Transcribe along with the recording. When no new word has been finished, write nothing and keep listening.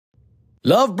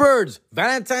Lovebirds,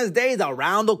 Valentine's Day is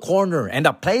around the corner, and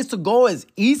the place to go is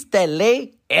East LA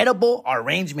Edible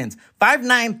Arrangements,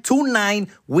 5929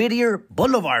 Whittier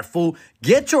Boulevard, fool.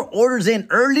 Get your orders in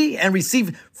early and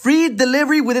receive free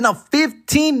delivery within a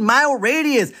 15-mile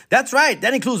radius. That's right,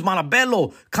 that includes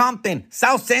Montebello, Compton,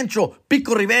 South Central,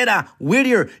 Pico Rivera,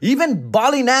 Whittier, even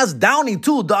Ballinass Downey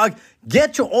too, dog.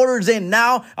 Get your orders in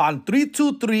now on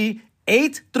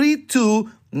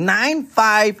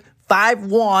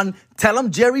 323-832-9551. Tell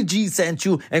them Jerry G sent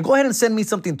you, and go ahead and send me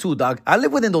something too, dog. I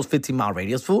live within those 15-mile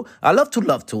radius, fool. I love too,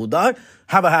 dog.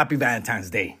 Have a happy Valentine's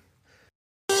Day.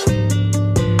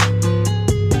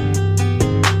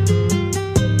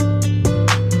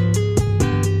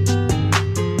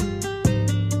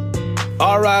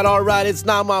 All right. It's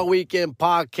Not My Weekend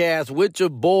podcast with your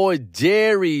boy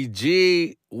Jerry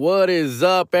G. What is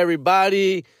up,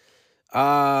 everybody?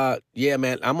 Yeah,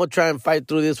 man, I'm gonna try and fight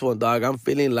through this one, dog. I'm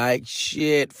feeling like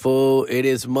shit, fool. It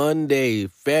is Monday,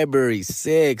 February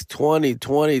 6th,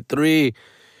 2023,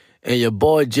 and your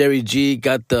boy Jerry G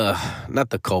got not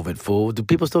the COVID, fool. Do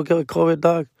people still get COVID,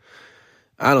 dog?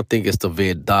 I don't think it's the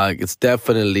vid, dog. It's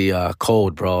definitely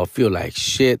cold, bro. I feel like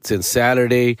shit since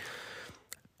Saturday.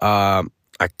 I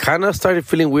kind of started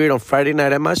feeling weird on Friday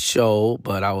night at my show,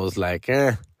 but I was like,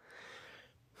 kind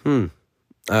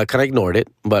of ignored it,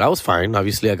 but I was fine.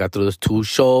 Obviously, I got through those 2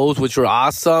 shows, which were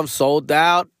awesome, sold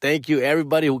out. Thank you,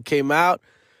 everybody who came out.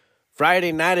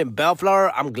 Friday night in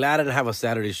Bellflower, I'm glad I didn't have a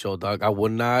Saturday show, dog. I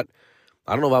don't know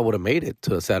if I would have made it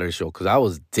to a Saturday show because I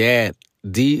was dead.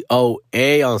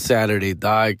 DOA on Saturday,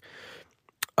 dog.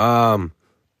 Yeah,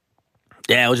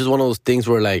 it was just one of those things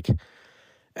where, like,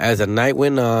 as the night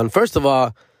went on, first of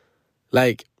all,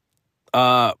 like,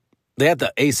 they had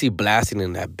the AC blasting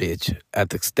in that bitch at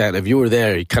the extent. If you were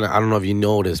there, I don't know if you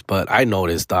noticed, but I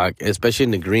noticed, dog, especially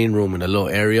in the green room in the little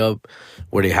area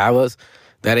where they have us,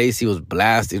 that AC was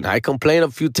blasting. I complained a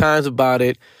few times about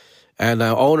it, and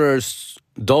the owner's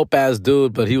dope-ass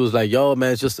dude, but he was like, yo,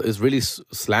 man, it's really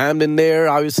slammed in there,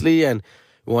 obviously, and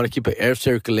we want to keep the air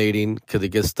circulating because it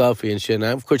gets stuffy and shit. And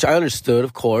of course, I understood,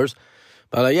 of course,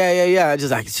 but like, yeah,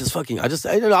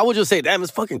 I would just say, damn,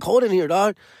 it's fucking cold in here,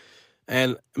 dog.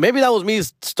 And maybe that was me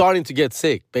starting to get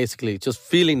sick, basically, just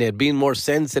feeling it, being more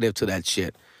sensitive to that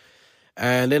shit.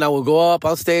 And then I would go up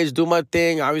on stage, do my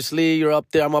thing. Obviously, you're up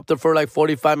there. I'm up there for like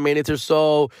 45 minutes or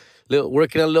so,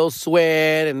 working a little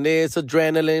sweat and this,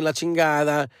 adrenaline, la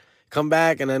chingada. Come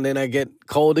back, and then I get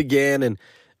cold again. And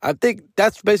I think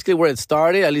that's basically where it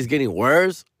started, at least getting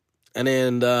worse. And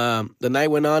then the night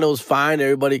went on. It was fine.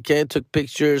 Everybody came, took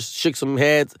pictures, shook some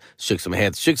babies,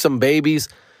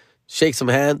 shake some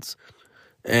hands.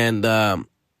 And I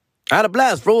had a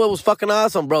blast, bro. It was fucking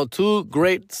awesome, bro. 2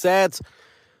 great sets.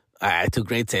 2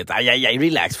 great sets. Yeah,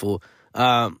 relax, fool.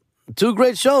 2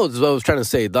 great shows is what I was trying to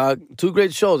say, dog. 2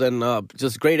 great shows and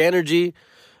just great energy.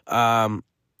 And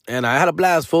I had a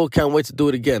blast, fool. Can't wait to do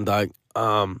it again, dog.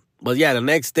 But yeah, the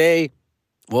next day,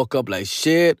 woke up like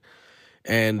shit.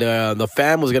 And the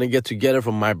fam was going to get together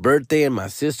for my birthday and my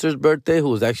sister's birthday, who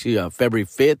was actually February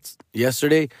 5th,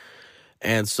 yesterday.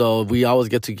 And so we always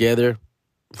get together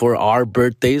for our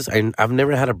birthdays. I've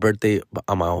never had a birthday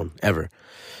on my own, ever.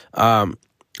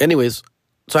 Anyways,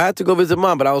 so I had to go visit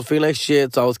mom, but I was feeling like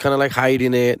shit, so I was kind of like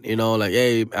hiding it, you know, like,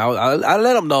 hey, I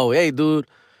let them know, hey, dude,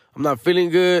 I'm not feeling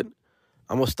good.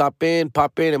 I'm going to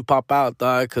pop in, and pop out,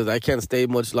 dog, because I can't stay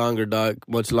much longer, dog,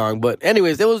 But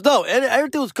anyways, it was dope.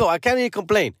 Everything was cool. I can't even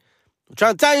complain. I'm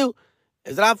trying to tell you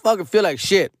is that I fucking feel like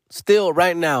shit still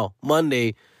right now,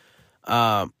 Monday.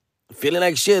 Feeling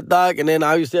like shit, dog. And then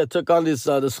obviously I took on this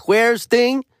the Squares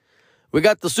thing. We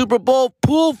got the Super Bowl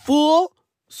pool full.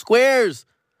 Squares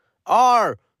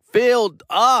are filled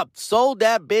up. Sold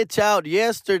that bitch out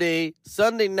yesterday.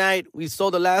 Sunday night, we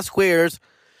sold the last Squares.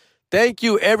 Thank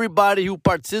you, everybody who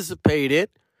participated.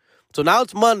 So now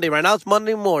it's Monday. Right now it's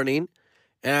Monday morning.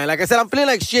 And like I said, I'm feeling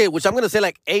like shit, which I'm going to say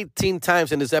like 18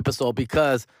 times in this episode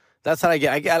because that's how I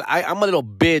get. I'm a little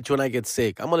bitch when I get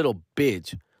sick. I'm a little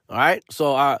bitch. All right?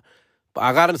 So I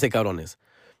got to take out on this.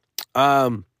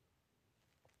 But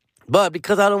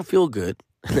because I don't feel good,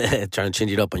 trying to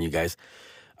change it up on you guys,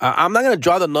 I'm not going to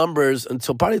draw the numbers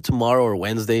until probably tomorrow or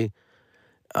Wednesday.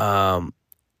 I'll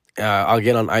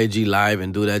get on IG Live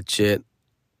and do that shit.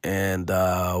 And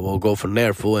we'll go from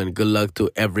there, fool. And good luck to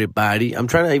everybody. I'm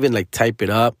trying to even, like, type it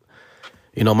up.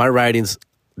 You know, my writing's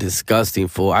disgusting,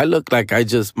 fool.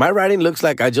 My writing looks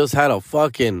like I just had a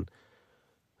fucking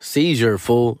seizure,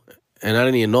 fool. And I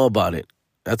didn't even know about it.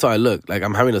 That's how I look. Like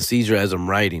I'm having a seizure as I'm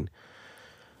writing.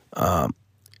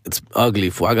 It's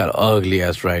ugly, fool. I got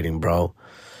ugly-ass writing, bro.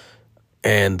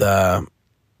 And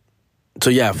so,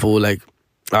 yeah, fool, like,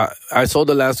 I sold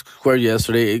the last square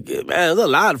yesterday. Man, there's a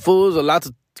lot of fools, a lot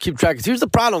to keep track of. Here's the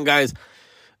problem, guys.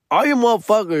 All you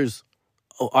motherfuckers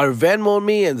are Venmoing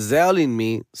me and Zelling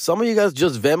me. Some of you guys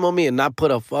just Venmo me and not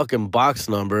put a fucking box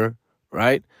number,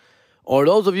 right? Or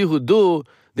those of you who do,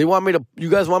 you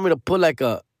guys want me to put like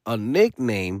a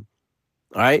nickname,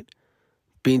 right?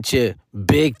 Pinche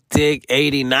Big Dick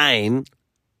 89,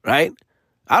 right?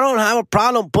 I don't have a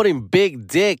problem putting Big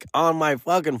Dick on my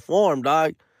fucking form,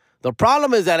 dog. The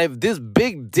problem is that if this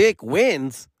Big Dick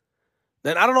wins,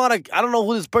 then I don't know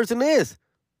who this person is.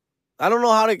 I don't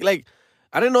know how to, like,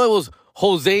 I didn't know it was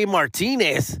Jose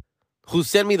Martinez who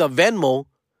sent me the Venmo.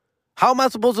 How am I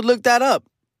supposed to look that up?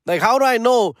 Like, how do I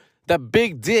know that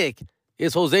Big Dick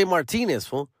is Jose Martinez,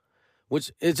 fool?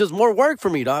 Which is just more work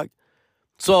for me, dog.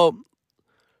 So,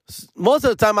 most of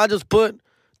the time, I just put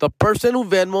the person who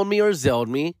Venmoed me or Zelled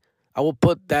me, I will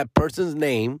put that person's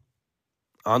name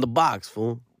on the box,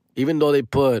 fool. Even though they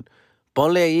put,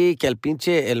 ponle ahí que el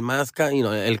pinche, el masca,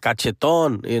 el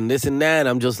cachetón, and this and that.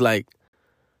 I'm just like,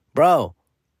 bro,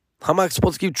 how am I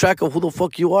supposed to keep track of who the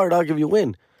fuck you are, dog, if you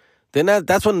win? Then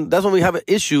that's when we have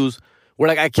issues where,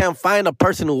 like, I can't find a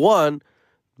person who won,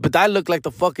 but I look like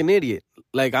the fucking idiot.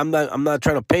 Like, I'm not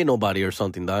trying to pay nobody or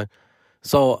something, dog.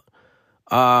 So,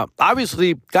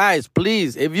 obviously, guys,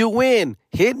 please, if you win,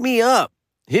 hit me up.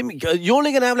 Hit me. You're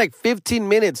only going to have like 15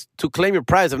 minutes to claim your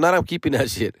prize. If not, I'm keeping that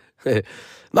shit.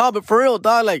 No, but for real,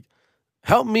 dog, like,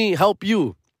 help me help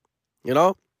you. You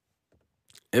know?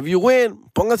 If you win,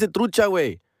 póngase trucha,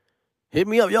 güey. Hit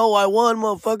me up. Yo, I won,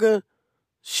 motherfucker.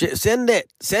 Shit, send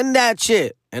that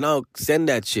shit. And I'll send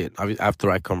that shit after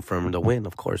I confirm the win,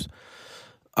 of course.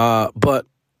 But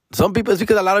some people, it's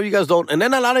because a lot of you guys don't, and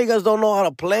then a lot of you guys don't know how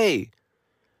to play.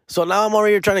 So now I'm over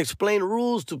here trying to explain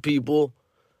rules to people,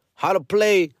 how to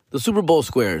play the Super Bowl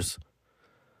squares.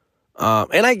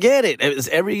 And I get it. It's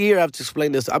every year I have to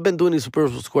explain this. I've been doing these Super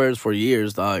Bowl squares for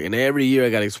years, dog. And every year I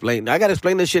got to explain. I got to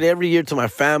explain this shit every year to my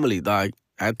family, dog,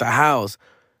 at the house.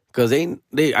 Because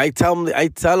I tell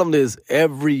them this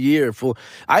every year.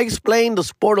 I explain the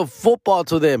sport of football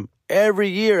to them every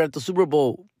year at the Super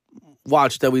Bowl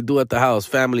watch that we do at the house,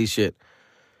 family shit.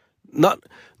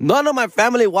 None of my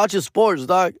family watches sports,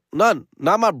 dog. None.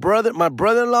 Not my brother. My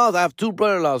brother-in-laws, I have two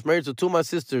brother-in-laws married to two of my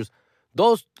sisters.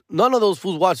 None of those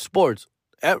fools watch sports.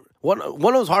 One of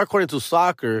them's hardcore into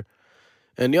soccer,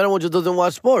 and the other one just doesn't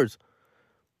watch sports.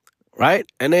 Right?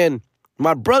 And then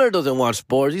my brother doesn't watch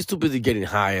sports. He's too busy getting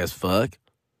high as fuck.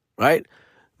 Right?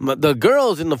 The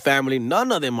girls in the family,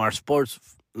 none of them are sports.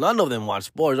 None of them watch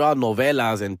sports. All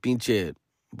novelas and pinche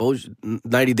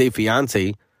 90 Day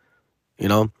Fiancé. You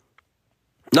know?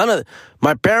 None of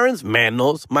my parents,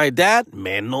 menos. My dad,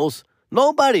 menos.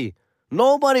 Nobody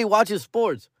watches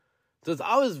sports. So it's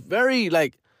always very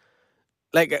like,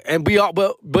 and we all,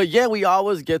 but yeah, we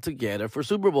always get together for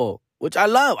Super Bowl, which I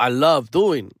love. I love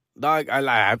doing. Dog,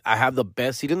 I have the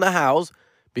best seat in the house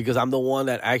because I'm the one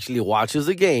that actually watches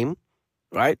the game,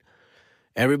 right?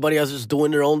 Everybody else is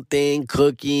doing their own thing,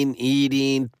 cooking,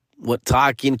 eating,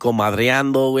 talking,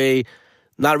 comadreando, way.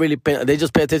 Not really they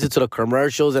just pay attention to the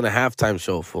commercials and the halftime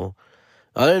show, fool.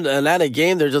 Other than that, the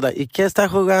game, they're just like, ¿y qué está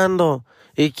jugando?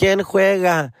 ¿Y quién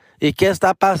juega? ¿Y qué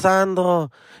está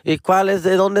pasando? ¿Y cuáles,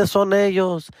 de dónde son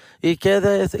ellos? ¿Y qué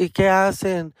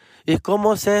hacen? ¿Y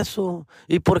cómo es eso?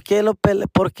 ¿Y por qué lo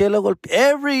golpean?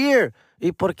 Every year.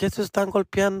 ¿Y por qué se están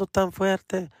golpeando tan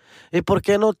fuerte? ¿Y por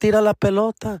qué no tira la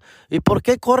pelota? ¿Y por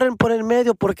qué corren por el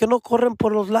medio? ¿Por qué no corren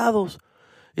por los lados?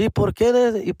 ¿Y por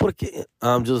qué?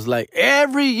 I'm just like,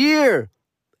 every year,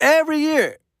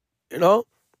 you know?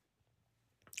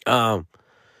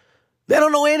 They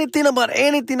don't know anything about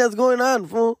anything that's going on,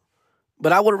 fool.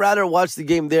 But I would rather watch the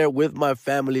game there with my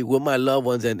family, with my loved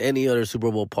ones, than any other Super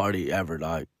Bowl party ever,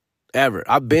 dog. Ever.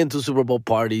 I've been to Super Bowl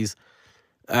parties.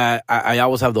 I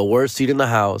always have the worst seat in the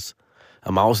house.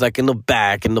 I'm always like in the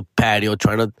back, in the patio,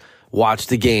 trying to watch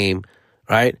the game,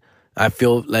 right? I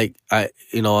feel like I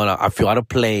feel out of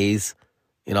place.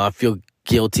 You know, I feel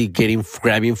guilty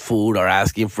grabbing food or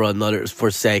asking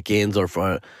for seconds or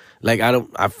for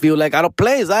I feel like out of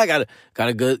place. I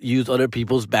gotta go use other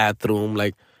people's bathroom.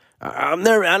 Like I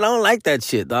don't like that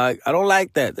shit, dog. I don't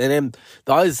like that. And then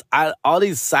all these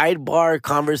sidebar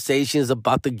conversations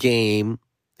about the game,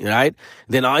 right?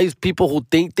 Then all these people who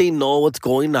think they know what's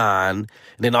going on. And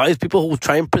then all these people who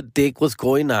try and predict what's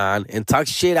going on and talk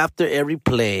shit after every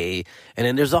play. And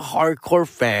then there's the hardcore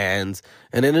fans.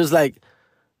 And then there's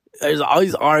all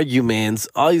these arguments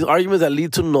that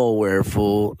lead to nowhere,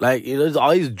 fool. Like, you know, there's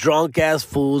all these drunk ass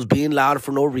fools being loud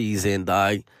for no reason,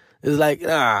 dog. It's like,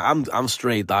 I'm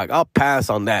straight, dog. I'll pass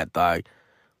on that, dog.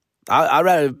 I'd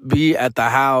rather be at the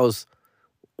house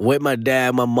with my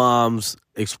dad, my mom's,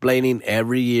 explaining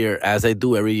every year, as I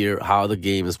do every year, how the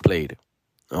game is played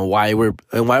and why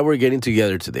we're getting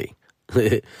together today.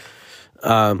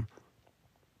 um,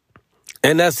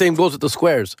 and that same goes with the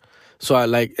squares. So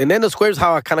and then the squares,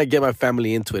 how I kind of get my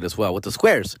family into it as well with the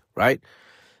squares, right?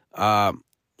 I'll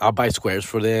buy squares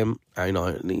for them.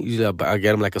 Usually I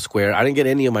get them like a square. I didn't get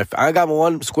any of I got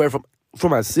one square from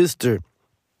my sister,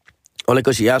 only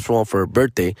because she asked for one for her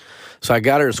birthday. So I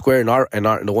got her a square in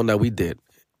the one that we did.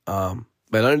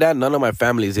 But other than that, none of my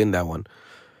family is in that one.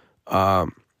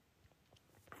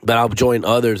 But I'll join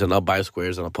others and I'll buy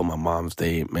squares and I'll put my mom's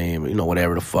name,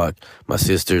 whatever the fuck, my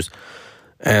sister's.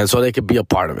 And so they could be a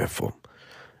part of it, fool.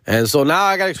 And so now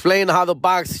I got to explain how the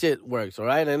box shit works, all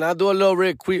right? And I'll do a little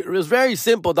real quick. It's very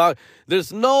simple, dog.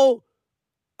 There's no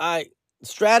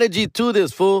strategy to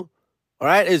this, fool. All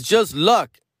right? It's just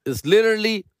luck. It's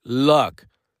literally luck.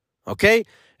 Okay?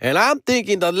 And I'm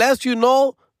thinking the less you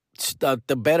know,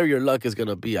 the better your luck is going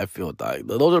to be, I feel, dog.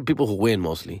 Those are people who win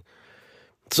mostly.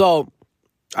 So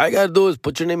all you got to do is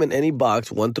put your name in any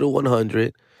box, 1 through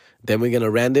 100. Then we're going to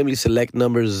randomly select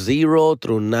numbers 0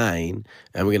 through 9,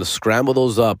 and we're going to scramble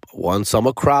those up. Some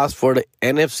across for the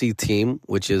NFC team,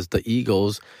 which is the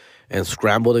Eagles, and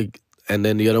and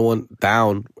then the other one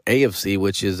down, AFC,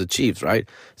 which is the Chiefs, right?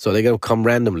 So they're going to come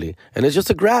randomly. And it's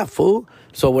just a graph, fool.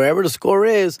 So wherever the score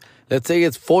is, let's say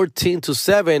it's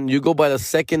 14-7, you go by the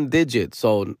second digit.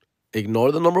 So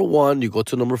ignore the number 1, you go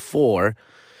to number 4.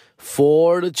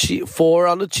 4 on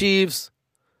the Chiefs,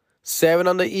 7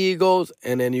 on the Eagles,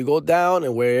 and then you go down,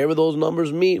 and wherever those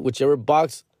numbers meet, whichever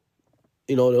box,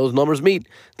 those numbers meet,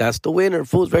 that's the winner.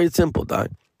 Fool, it's very simple, dog.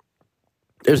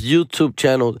 There's YouTube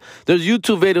channels. There's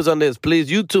YouTube videos on this. Please,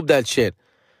 YouTube that shit.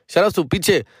 Shout out to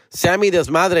Piche, Sammy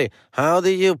Desmadre. How do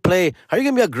you play? How are you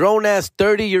going to be a grown-ass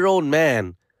 30-year-old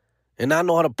man and not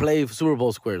know how to play Super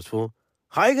Bowl squares, fool?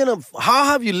 How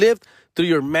have you lived through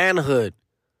your manhood?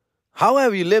 How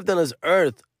have you lived on this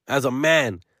earth as a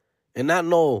man and not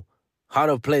know how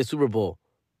to play Super Bowl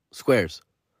squares?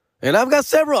 And I've got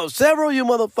several you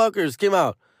motherfuckers came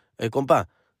out. Hey, compa,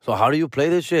 so how do you play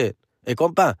this shit? Hey,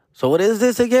 compa, so what is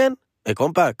this again? Hey,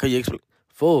 compa, can you explain?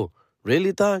 Fool,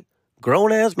 really, dog?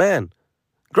 Grown-ass man.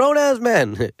 Grown-ass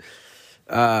man.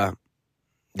 Yeah,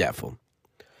 fool.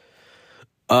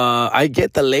 I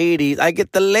get the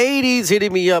ladies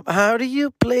hitting me up. How do you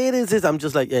play this? I'm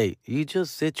just like, hey, you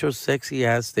just sit your sexy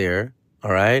ass there,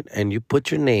 all right? And you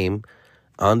put your name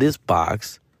on this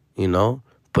box,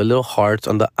 put little hearts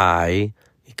on the eye,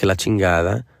 que la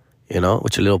chingada,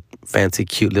 with your little fancy,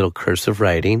 cute little cursive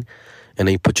writing. And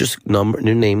then you put your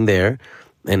name there,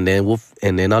 and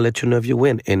then I'll let you know if you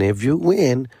win. And if you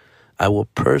win, I will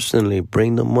personally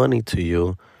bring the money to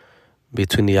you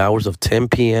between the hours of 10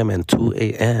 p.m. and 2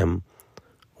 a.m.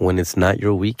 when it's not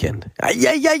your weekend.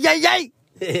 Yay!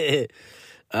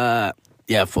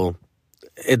 Yeah, fool.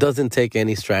 It doesn't take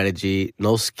any strategy,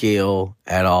 no skill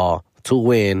at all to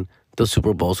win the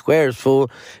Super Bowl squares, fool.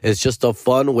 It's just a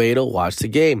fun way to watch the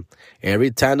game.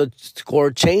 Every time the score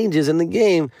changes in the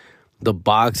game, the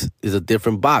box is a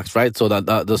different box, right? So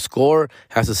the score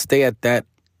has to stay at that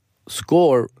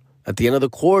score at the end of the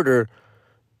quarter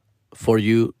for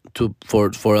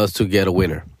us to get a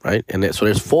winner, right? And so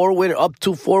there's up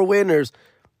to 4 winners,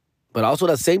 but also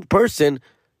that same person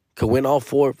could win all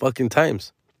 4 fucking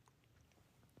times,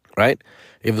 right?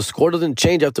 If the score doesn't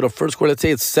change after the first quarter, let's say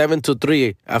it's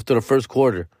 7-3 after the first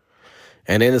quarter,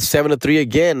 and then it's 7-3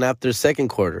 again after the second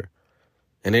quarter,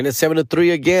 and then it's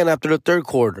 7-3 again after the third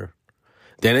quarter,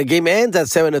 then the game ends at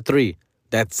 7-3.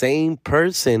 That same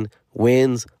person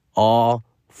wins all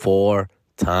 4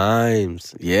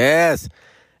 times. Yes.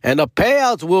 And the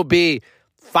payouts will be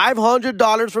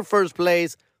 $500 for first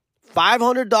place,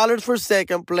 $500 for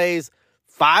second place,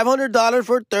 $500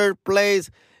 for third place,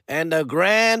 and the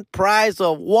grand prize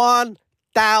of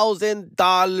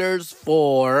 $1,000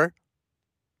 for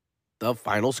the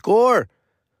final score.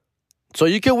 So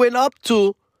you can win up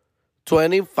to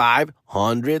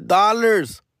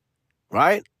 $2,500,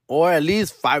 right? Or at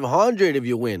least $500 if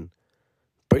you win.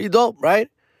 Pretty dope, right?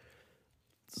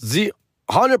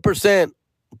 100%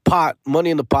 pot, money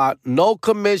in the pot, no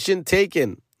commission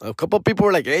taken. A couple of people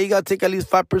were like, hey, you got to take at least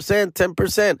 5%,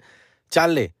 10%.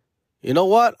 Chale. You know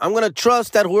what? I'm going to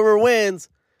trust that whoever wins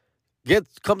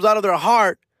comes out of their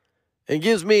heart and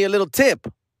gives me a little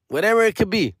tip, whatever it could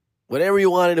be, whatever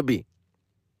you want it to be.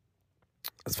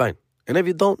 That's fine. And if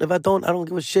I don't, I don't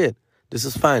give a shit. This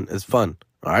is fine. It's fun.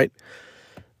 All right?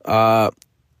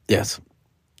 Yes.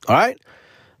 All right?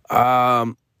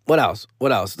 What else?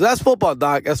 That's football,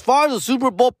 dog. As far as the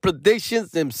Super Bowl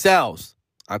predictions themselves,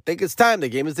 I think it's time. The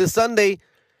game is this Sunday.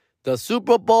 the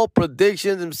Super Bowl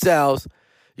predictions themselves.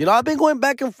 You know, I've been going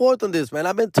back and forth on this, man.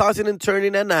 I've been tossing and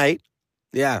turning at night.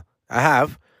 Yeah, I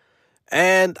have.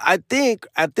 And I think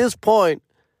at this point,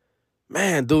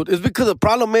 man, dude, it's because the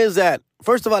problem is that,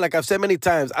 first of all, like I've said many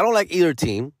times, I don't like either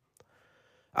team.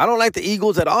 I don't like the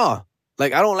Eagles at all.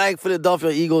 Like, I don't like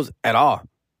Philadelphia Eagles at all.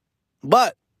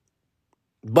 But,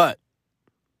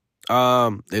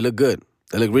 they look good.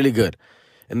 They look really good.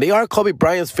 And they are Kobe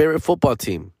Bryant's favorite football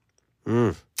team.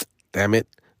 Damn it.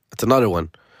 That's another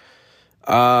one.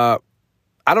 I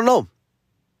don't know.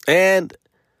 And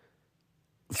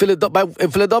if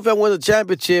Philadelphia wins the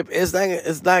championship,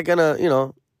 it's not gonna, you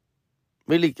know,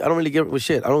 really, I don't really give a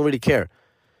shit. I don't really care.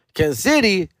 Kansas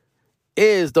City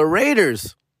is the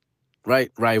Raiders,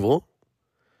 right, rival.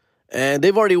 And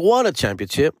they've already won a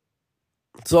championship.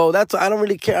 So I don't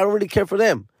really care. I don't really care for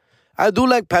them. I do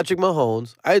like Patrick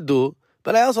Mahomes. I do.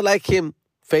 But I also like him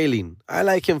failing. I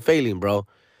like him failing, bro.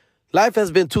 Life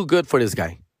has been too good for this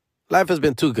guy. Life has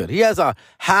been too good. He has a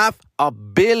 $500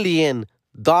 million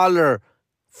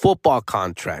football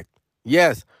contract.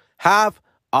 Yes, $500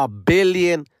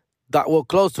 million. Well,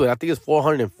 close to it. I think it's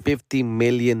 $450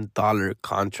 million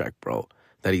contract, bro,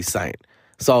 that he signed.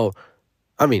 So,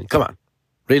 I mean, come on.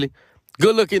 Really?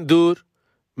 Good-looking dude.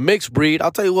 Mixed breed.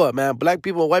 I'll tell you what, man. Black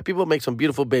people and white people make some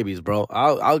beautiful babies, bro.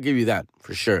 I'll give you that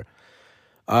for sure.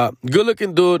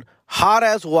 Good-looking dude.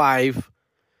 Hot-ass wife.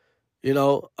 You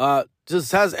know,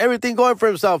 just has everything going for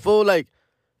himself, fool. Like,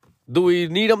 do we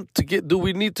need to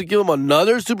give him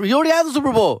another Super Bowl? He already has a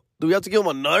Super Bowl. Do we have to give him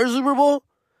another Super Bowl?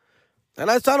 And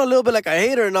I sound a little bit like a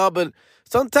hater and all, but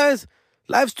sometimes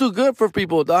life's too good for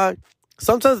people, dog.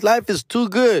 Sometimes life is too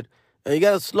good, and you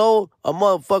got to slow a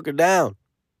motherfucker down,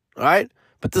 all right?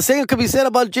 But the same could be said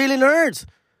about Jalen Hurts.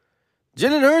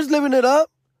 Jalen Hurts living it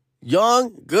up.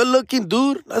 Young, good-looking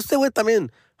dude. Let's say with,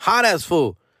 hot-ass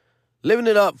fool. Living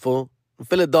it up, fool. In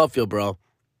Philadelphia, bro.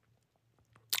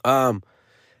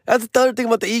 That's the other thing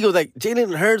about the Eagles. Like,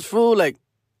 Jalen Hurts, fool, like,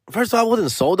 first of all, I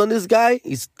wasn't sold on this guy.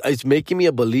 He's making me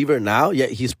a believer now,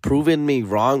 yet he's proven me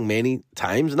wrong many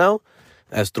times now,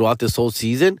 as throughout this whole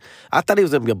season. I thought he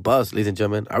was going to be a bust, ladies and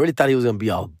gentlemen. I really thought he was going to be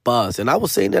a bust. And I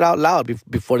was saying it out loud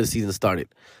before the season started.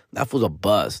 That was a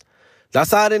bust. That's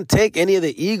how I didn't take any of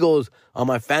the Eagles on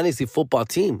my fantasy football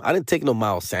team. I didn't take no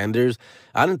Miles Sanders.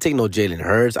 I didn't take no Jalen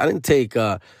Hurts. I didn't take,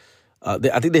 I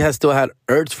think they still had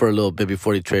Ertz for a little bit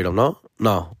before they trade him, no?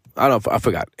 No. I don't know. I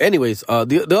forgot. Anyways,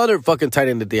 the other fucking tight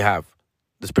end that they have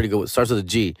that's pretty good. It starts with a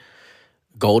G.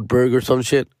 Goldberg or some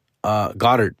shit.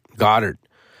 Goddard. Then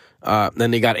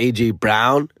they got A.J.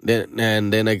 Brown. Then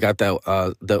they got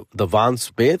the Devon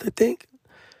Smith, I think.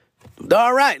 They're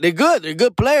all right. They're good. They're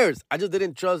good players. I just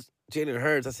didn't trust Jalen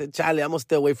Hurts. I said, Charlie, I'm going to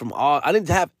stay away from all. I didn't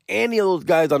have any of those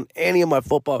guys on any of my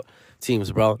football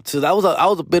teams, bro. So I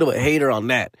was a bit of a hater on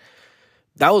that.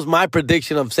 That was my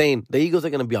prediction of saying the Eagles are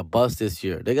going to be a bust this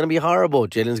year. They're going to be horrible.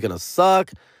 Jalen's going to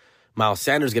suck. Miles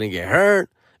Sanders is going to get hurt.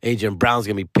 A.J. Brown's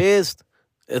going to be pissed.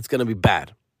 It's going to be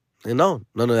bad. And no,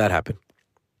 none of that happened.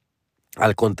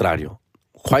 Al contrario.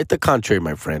 Quite the contrary,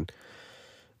 my friend.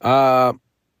 So,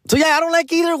 yeah, I don't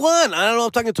like either one. I don't know if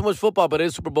I'm talking too much football, but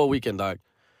it's Super Bowl weekend, dog.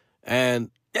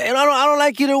 And I don't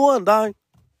like either one, dog.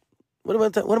 What am I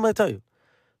to tell you?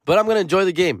 But I'm going to enjoy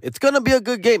the game. It's going to be a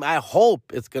good game. I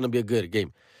hope it's going to be a good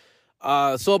game.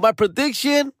 So my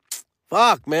prediction,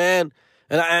 fuck, man.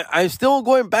 And I'm still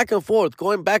going back and forth.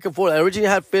 I originally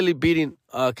had Philly beating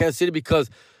Kansas City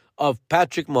because of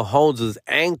Patrick Mahomes'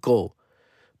 ankle.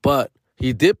 But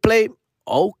he did play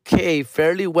okay,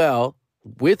 fairly well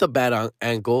with a bad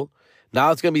ankle. Now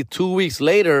it's going to be 2 weeks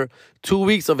later, 2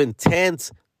 weeks of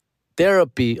intense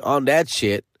therapy on that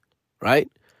shit, right?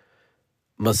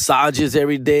 Massages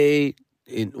every day,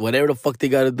 in whatever the fuck they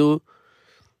got to do.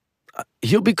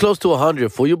 He'll be close to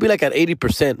 100, fool. You'll be like at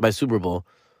 80% by Super Bowl,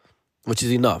 which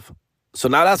is enough. So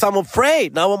now I'm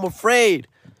afraid.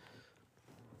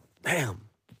 Damn.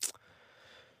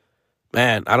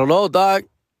 Man, I don't know, dog.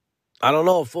 I don't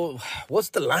know, fool. What's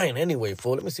the line anyway,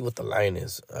 fool? Let me see what the line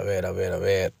is. A ver. Let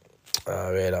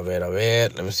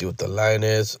me see what the line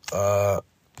is.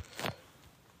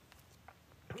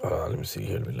 Let me see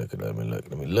here. Let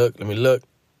me look.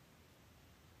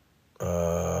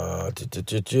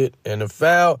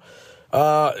 NFL.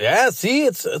 Yeah, see,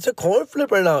 it's a coin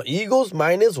flip right now. Eagles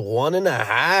minus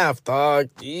 1.5, dog.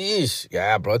 Yeesh.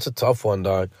 Yeah, bro, it's a tough one,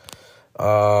 dog.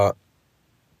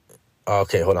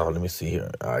 Okay, hold on. Let me see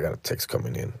here. I got a text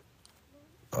coming in.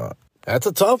 That's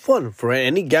a tough one. For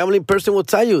any gambling person will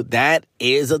tell you, that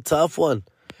is a tough one.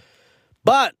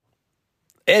 But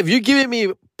if you're giving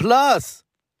me plus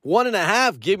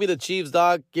 1.5, give me the Chiefs,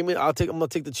 dog. I'm gonna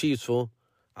take the Chiefs, fool.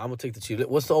 I'm gonna take the Chiefs.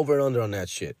 What's the over and under on that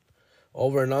shit?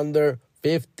 Over and under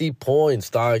 50 points,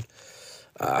 dog.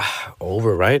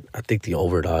 Over, right? I think the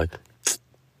over, dog.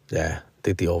 Yeah, I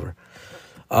think the over.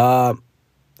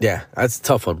 Yeah, that's a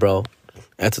tough one, bro.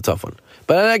 That's a tough one.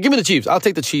 But give me the Chiefs. I'll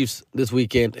take the Chiefs this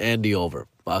weekend and the over.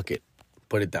 Fuck it.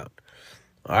 Put it down.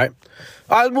 All right.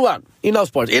 All right, let's move on. Enough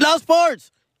sports. Enough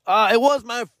sports. It was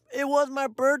my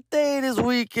birthday this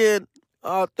weekend.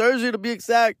 Thursday to be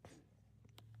exact.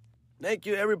 Thank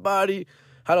you, everybody.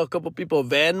 Had a couple people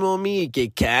Venmo me, que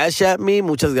cash at me.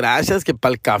 Muchas gracias. Que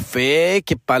para el café,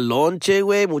 que para el lonche,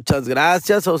 güey. Muchas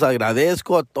gracias. Os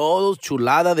agradezco a todos.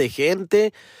 Chulada de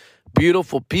gente.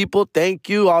 Beautiful people. Thank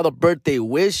you. All the birthday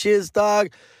wishes, dog.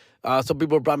 Some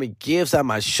people brought me gifts at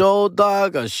my show,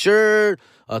 dog. A shirt,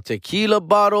 a tequila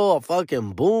bottle, a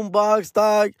fucking boombox,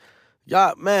 dog.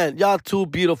 Y'all, man, y'all too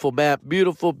beautiful, man.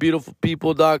 Beautiful, beautiful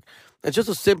people, dog. And just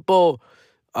a simple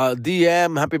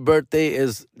DM, happy birthday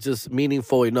is just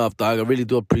meaningful enough, dog. I really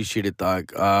do appreciate it,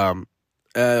 dog.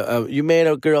 You made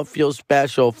a girl feel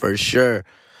special for sure.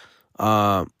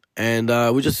 And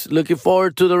we're just looking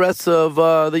forward to the rest of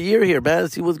the year here, man.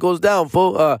 See what goes down,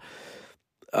 fool.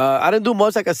 I didn't do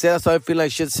much, like I said. I started feeling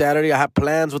like shit Saturday. I had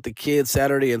plans with the kids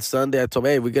Saturday and Sunday. I told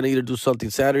them, hey, we're going to either do something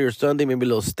Saturday or Sunday, maybe a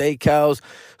little steakhouse,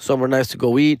 somewhere nice to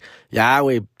go eat. Yeah,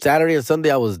 wait, Saturday and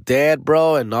Sunday I was dead,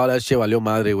 bro, and all that shit valió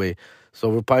madre, way. So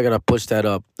we're probably going to push that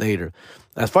up later.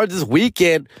 As far as this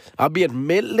weekend, I'll be at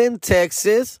Midland,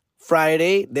 Texas,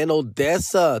 Friday, then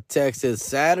Odessa, Texas,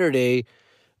 Saturday.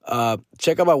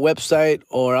 Check out my website,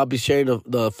 or I'll be sharing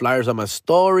the flyers on my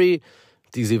story,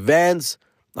 these events.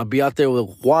 I'll be out there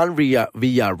with Juan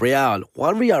Villarreal.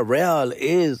 Juan Villarreal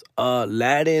is a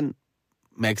Latin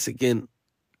Mexican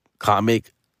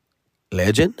comic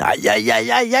legend.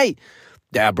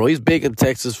 Yeah, bro, he's big in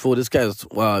Texas, fool. This guy's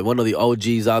one of the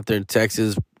OGs out there in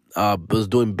Texas. Was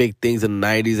doing big things in the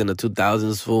 90s and the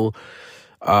 2000s, fool.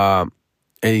 And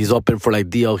he's open for like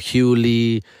D.L.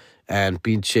 Hewley and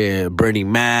pinche Bernie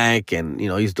Mac. And, you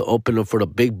know, he's the opener for the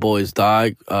big boys,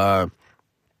 dog.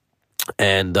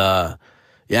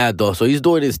 Yeah, though. So he's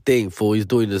doing his thing, fool. He's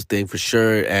doing his thing for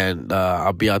sure. And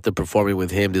I'll be out there performing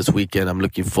with him this weekend. I'm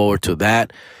looking forward to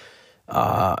that.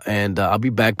 And I'll be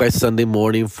back by Sunday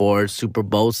morning for Super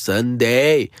Bowl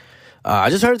Sunday. I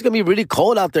just heard it's going to be really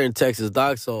cold out there in Texas,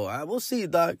 dog. So we'll see,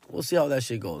 dog. We'll see how that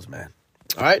shit goes, man.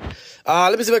 All right.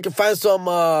 Let me see if I can find some.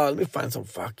 Let me find some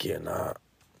fucking.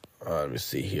 Let me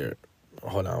see here.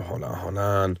 Hold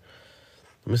on.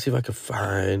 Let me see if I can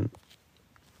find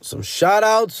some shout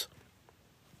outs.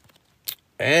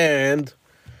 And,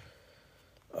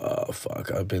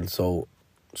 fuck, I've been so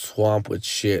swamped with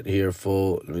shit here,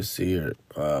 fool. Let me see here.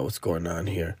 What's going on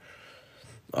here?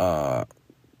 Oh,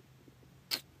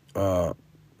 yeah,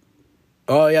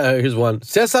 here's one.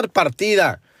 Cesar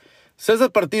Partida.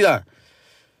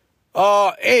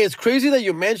 Hey, it's crazy that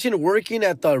you mentioned working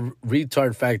at the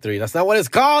retard factory. That's not what it's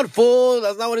called, fool.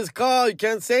 That's not what it's called. You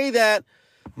can't say that.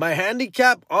 My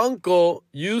handicapped uncle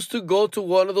used to go to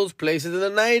one of those places in the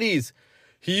 90s.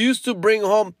 He used to bring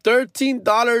home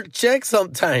 $13 checks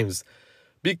sometimes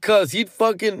because he'd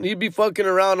be fucking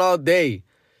around all day.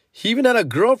 He even had a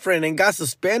girlfriend and got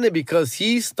suspended because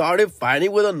he started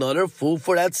fighting with another fool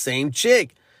for that same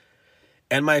chick.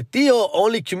 And my tío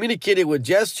only communicated with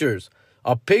gestures,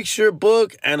 a picture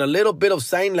book, and a little bit of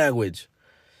sign language.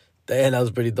 Damn, that was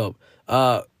pretty dope.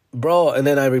 Bro, and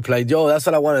then I replied, yo, that's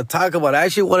what I want to talk about. I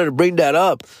actually wanted to bring that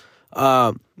up.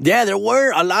 Yeah, there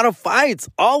were a lot of fights.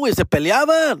 Always. Se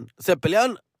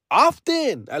peleaban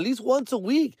often. At least once a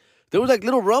week. There was like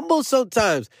little rumbles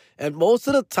sometimes. And most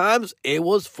of the times, it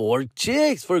was for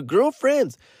chicks, for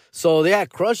girlfriends. So they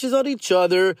had crushes on each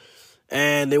other.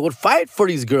 And they would fight for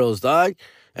these girls, dog.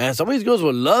 And some of these girls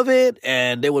would love it.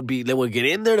 And they would get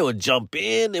in there. They would jump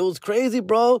in. It was crazy,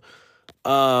 bro.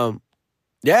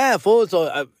 Yeah, fool.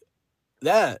 So,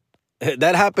 that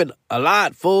happened a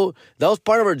lot, fool. That was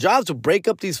part of our job, to break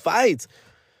up these fights.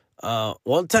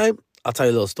 One time, I'll tell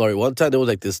you a little story. One time there was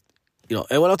like this, you know,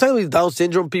 and when I'm talking about these Down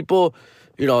syndrome people,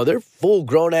 you know, they're full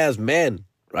grown-ass men,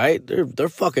 right? They're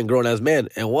fucking grown-ass men.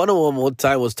 And one of them one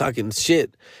time was talking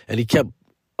shit, and he kept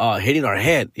hitting our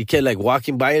head. He kept like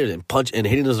walking by it and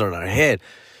hitting us on our head.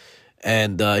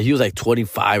 And he was like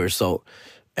 25 or so.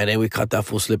 And then we caught that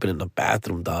fool slipping in the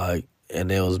bathroom, dog. And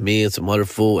it was me and some other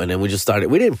fool. And then we just started.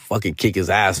 We didn't fucking kick his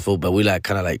ass, fool, but we like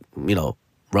kind of like, you know,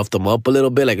 roughed him up a little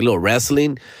bit, like a little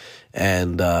wrestling.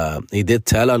 And he did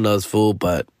tell on us, fool,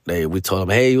 but we told him,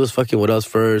 hey, he was fucking with us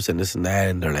first and this and that.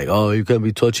 And they're like, oh, you can't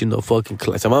be touching no fucking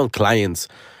clients. I'm on clients.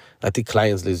 I think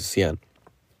clients les decían.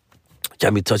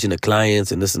 Can't be touching the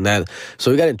clients and this and that.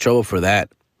 So we got in trouble for that.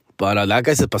 But that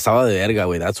guy se pasaba de verga,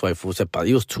 güey. That's why, fool.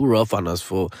 He was too rough on us,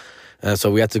 fool. And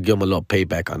so we had to give them a little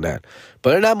payback on that.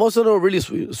 But other than that, most of them were really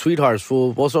sweethearts,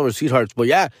 fool. Most of them were sweethearts. But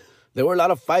yeah, there were a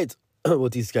lot of fights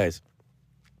with these guys.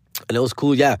 And it was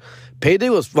cool, yeah. Payday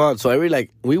was fun. So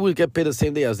we would get paid the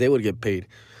same day as they would get paid.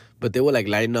 But they would like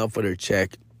line up for their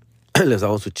check. Unless I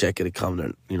was to check it, they come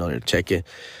there, their check it.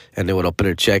 And they would open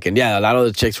their check. And yeah, a lot of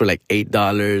the checks were like $8,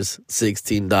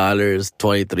 $16,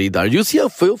 $23. You see a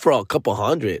feel for a couple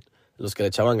hundred. Los que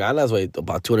le echaban ganas, wait,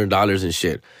 about $200 and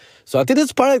shit. So I think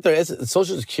it's part of like their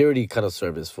Social Security kind of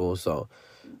service, fool. So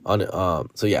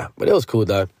yeah, but it was cool,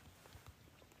 dog.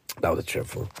 That was a trip,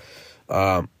 fool.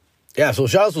 Yeah, so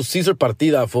shout out to Cesar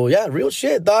Partida, fool. Yeah, real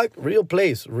shit, dog. Real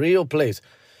place.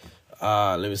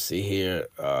 Let me see here.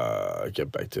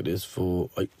 Get back to this,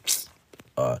 fool.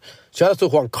 Shout out to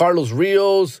Juan Carlos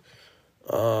Rios.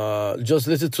 Just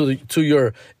listen to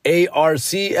your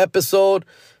ARC episode.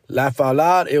 Laugh out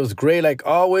loud. It was great like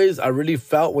always. I really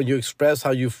felt when you expressed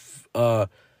how you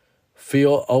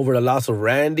feel over the loss of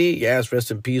Randy. Yes,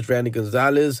 rest in peace, Randy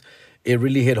Gonzalez. It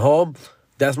really hit home.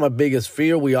 That's my biggest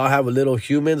fear. We all have little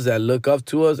humans that look up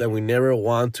to us, and we never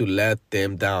want to let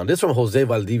them down. This is from Jose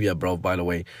Valdivia, bro, by the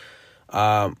way.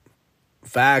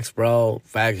 Facts, bro.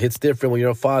 Facts. Hits different when you're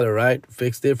a father, right?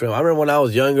 Fix different. I remember when I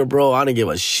was younger, bro, I didn't give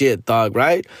a shit, dog,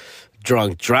 right?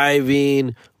 Drunk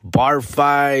driving, bar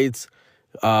fights,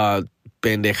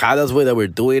 pendejadas that we're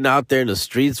doing out there in the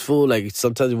streets, fool. Like,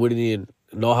 sometimes we didn't even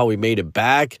know how we made it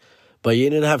back. But you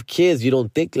didn't have kids. You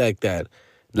don't think like that.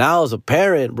 Now, as a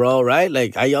parent, bro, right?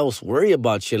 Like, I always worry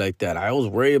about shit like that. I always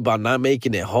worry about not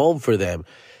making it home for them.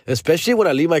 Especially when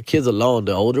I leave my kids alone.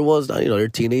 The older ones now, they're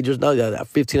teenagers now. They're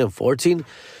 15 and 14.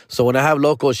 So when I have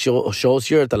local shows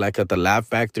here at the Laugh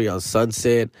Factory on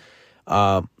Sunset,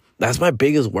 that's my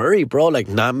biggest worry, bro. Like,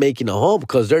 not making a home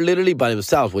because they're literally by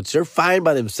themselves, which they're fine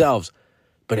by themselves.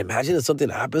 But imagine if something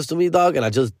happens to me, dog, and I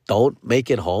just don't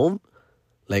make it home.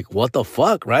 Like, what the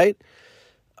fuck, right?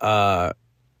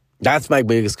 That's my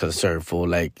biggest concern, fool.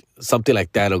 Like, something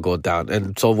like that will go down.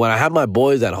 And so when I have my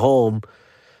boys at home,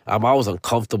 I'm always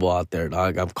uncomfortable out there,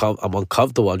 dog. I'm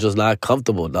uncomfortable. I'm just not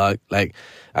comfortable, dog. Like,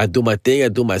 I do my thing, I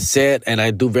do my set, and I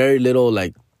do very little,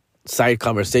 like, side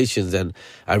conversations. And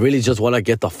I really just want to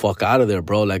get the fuck out of there,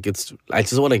 bro. Like, I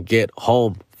just want to get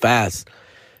home fast.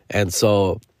 And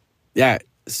so, yeah,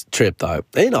 it's trip, dog.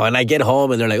 And I get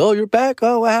home, and they're like, oh, you're back?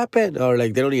 Oh, what happened? Or,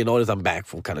 like, they don't even notice I'm back,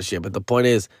 fool, kind of shit. But the point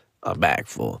is, I'm back,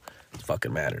 fool. It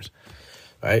fucking matters,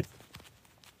 right?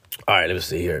 All right, let me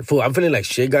see here. Fool, I'm feeling like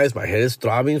shit, guys. My head is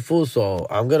throbbing, fool. So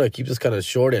I'm going to keep this kind of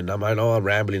short. And I know I'm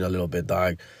rambling a little bit,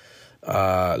 dog.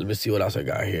 Let me see what else I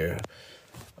got here.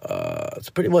 It's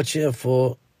pretty much it,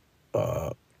 fool.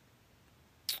 Shout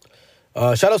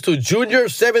outs to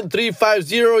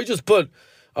Junior7350. He just put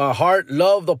heart,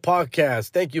 love the podcast.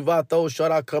 Thank you, Vato.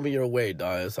 Shout out coming your way,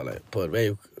 dog. That's all I put.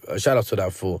 Hey, shout out to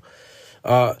that fool.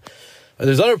 And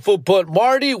there's other fool put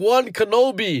Marty One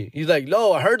Kenobi. He's like,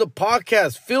 no, I heard the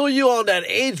podcast. Feel you on that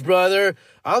age, brother.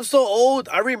 I'm so old.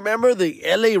 I remember the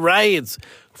LA riots.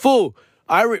 Fool,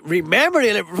 I remember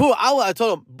it. Fool, I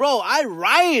told him, bro, I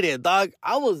rioted, dog.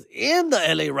 I was in the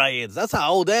LA riots. That's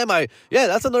how old am I. Yeah,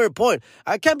 that's another point.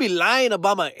 I can't be lying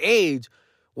about my age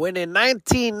when in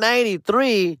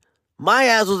 1993, my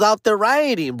ass was out there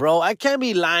rioting, bro. I can't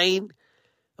be lying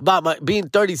about my being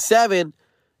 37.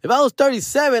 If I was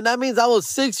 37, that means I was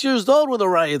 6 years old when the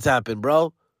riots happened,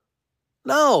 bro.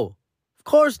 No, of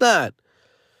course not.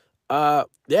 Yeah,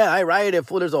 I rioted,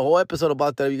 fool. There's a whole episode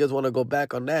about that if you guys want to go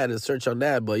back on that and search on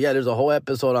that. But yeah, there's a whole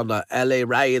episode on the LA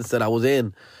riots that I was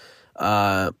in.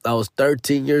 I was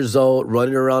 13 years old,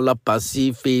 running around La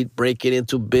Pacific, breaking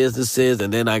into businesses,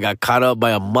 and then I got caught up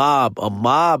by a mob. A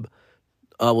mob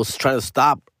was trying to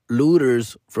stop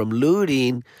looters from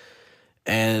looting.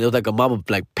 And it was like a mob of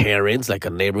like parents, like a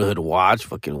neighborhood watch,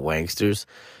 fucking wanksters.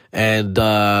 And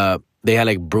they had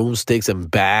like broomsticks and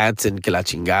bats and que la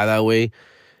chingada way.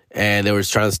 And they were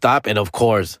trying to stop. And of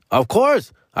course,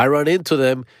 I run into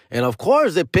them. And of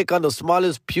course, they pick on the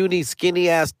smallest, puny, skinny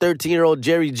ass 13-year-old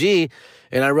Jerry G.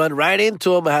 And I run right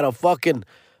into him. I had a fucking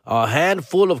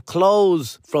handful of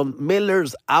clothes from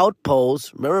Miller's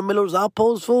Outpost. Remember Miller's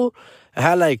Outpost, fool? I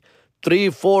had like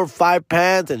 3, 4, 5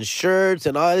 pants and shirts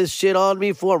and all this shit on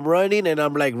me before I'm running, and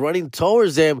I'm like running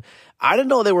towards them. I didn't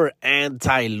know they were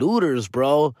anti-looters,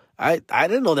 bro. I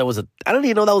didn't know I didn't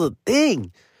even know that was a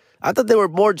thing. I thought they were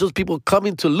more just people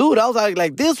coming to loot. I was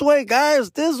like this way, guys,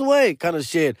 this way, kind of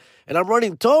shit. And I'm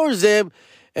running towards them.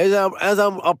 As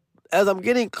I'm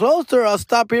getting closer, I'll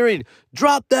stop hearing,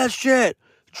 drop that shit,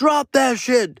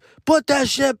 put that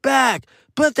shit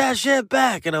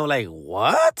back, And I'm like,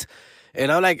 what? And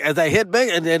I'm like, as I hit back,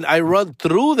 and then I run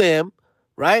through them,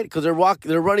 right? Because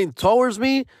they're running towards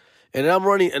me. and I'm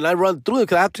running, and I run through them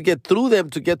because I have to get through them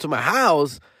to get to my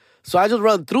house. So I just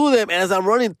run through them, and as I'm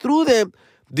running through them,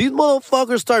 these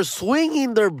motherfuckers start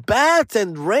swinging their bats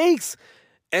and rakes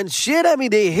and shit at me.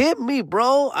 They hit me,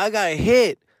 bro. I got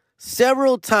hit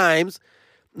several times.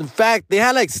 In fact, they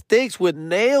had like sticks with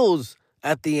nails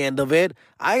at the end of it.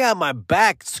 I got my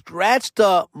back scratched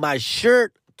up, my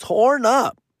shirt torn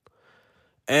up,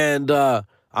 and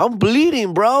I'm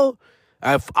bleeding, bro.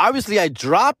 Obviously, I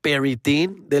drop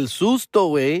everything. Del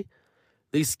susto, way.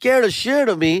 They scared the shit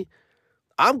of me.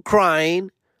 I'm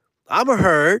crying. I'm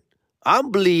hurt.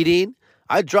 I'm bleeding.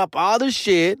 I drop all the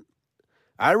shit.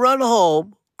 I run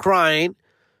home crying.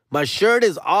 My shirt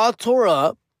is all tore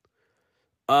up.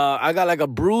 I got like a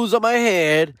bruise on my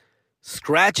head,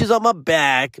 scratches on my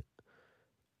back,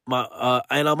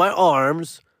 and on my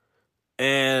arms.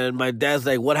 And my dad's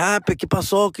like, "What happened? ¿Qué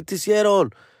pasó? ¿Qué te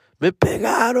hicieron?" Me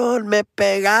pegaron.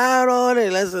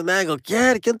 And listen, I go,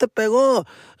 ¿Quién te pegó?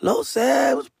 No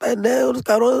sé, unos pendejos, unos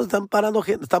cabrones están parando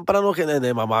gente.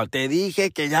 De mamá, te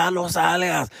dije que ya no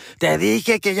salgas. Te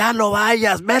dije que ya no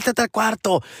vayas. Métete al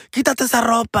cuarto. Quítate esa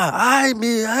ropa. Ay,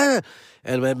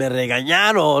 And me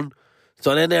regañaron.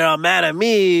 So then they're all mad at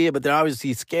me, but they're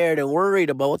obviously scared and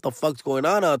worried about what the fuck's going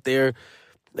on out there.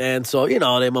 And so,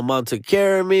 then my mom took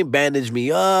care of me, bandaged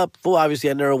me up. Fool,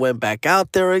 obviously I never went back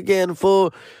out there again,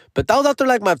 fool. But that was after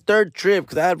like my third trip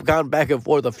because I had gone back and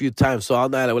forth a few times. So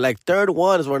on that, like third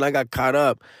one is when I got caught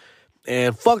up.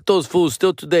 And fuck those fools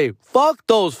still today. Fuck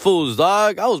those fools,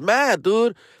 dog. I was mad,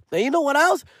 dude. And you know what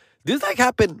else? This like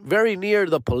happened very near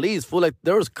the police, fool. Like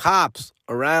there was cops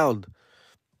around.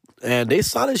 And they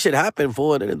saw this shit happen,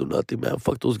 fool, and they didn't do nothing, man.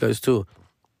 Fuck those guys too.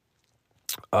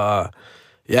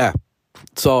 Yeah.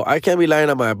 So I can't be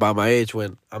lying about my age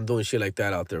when I'm doing shit like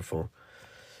that out there, fool.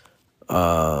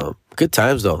 Good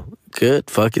times, though. Good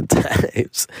fucking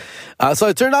times. So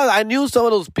it turned out I knew some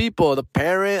of those people. It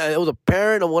was a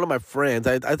parent of one of my friends.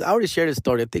 I already shared this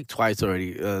story, I think twice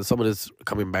already. Some of this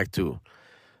coming back to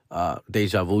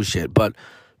deja vu shit. But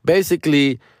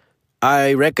basically,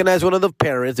 I recognized one of the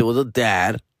parents. It was a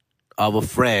dad of a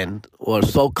friend, or a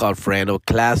so-called friend, or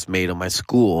classmate of my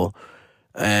school.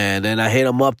 And then I hit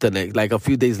him up like a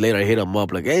few days later, I hit him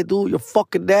up like, "Hey, dude, your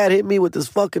fucking dad hit me with this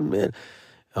fucking, man.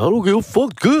 I don't give a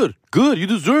fuck. Good. You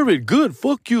deserve it. Good.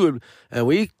 Fuck you." And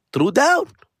we threw down.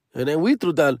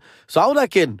 So I was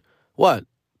like in,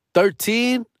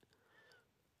 13?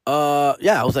 I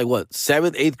was like,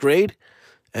 7th, 8th grade?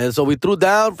 And so we threw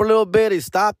down for a little bit. He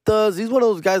stopped us. He's one of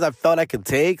those guys I felt I could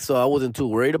take, so I wasn't too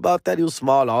worried about that. He was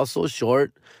small also,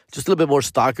 short, just a little bit more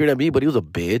stockier than me, but he was a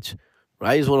bitch,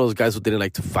 right? He's one of those guys who didn't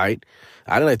like to fight.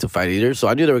 I didn't like to fight either, so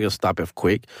I knew they were going to stop him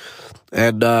quick.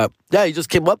 And, he just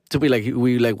came up to me, like,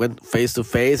 we, like, went face to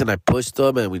face, and I pushed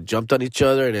him, and we jumped on each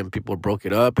other, and then people broke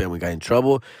it up, and we got in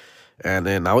trouble. And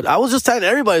then I was just telling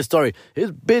everybody's story.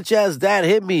 His bitch-ass dad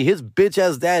hit me. His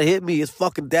bitch-ass dad hit me. His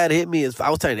fucking dad hit me.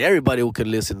 I was telling everybody who could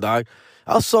listen, dog.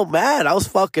 I was so mad. I was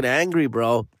fucking angry,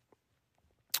 bro.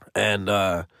 And,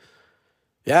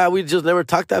 we just never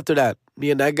talked after that. Me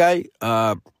and that guy,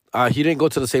 he didn't go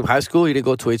to the same high school. He didn't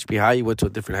go to HB High. He went to a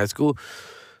different high school.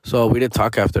 So we didn't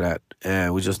talk after that.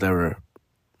 And we just never,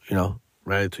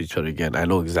 ran into each other again. I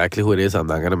know exactly who it is. I'm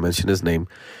not going to mention his name.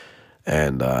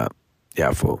 And,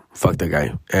 fool. Fuck that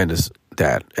guy and his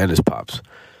dad and his pops.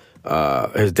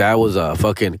 His dad was a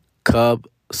fucking Cub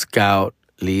Scout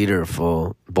leader,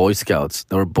 fool. Boy Scouts.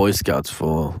 They were Boy Scouts,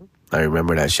 fool. I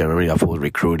remember that shit. I remember that fool was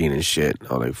recruiting and shit.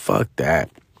 I was like, fuck that.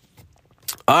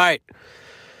 All right.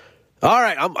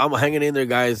 I'm hanging in there,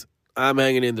 guys. I'm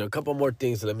hanging in there. A couple more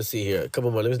things. Let me see here. A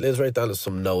couple more. Let's write down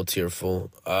some notes here,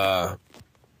 fool.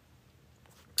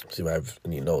 See if I have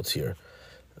any notes here.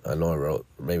 I know I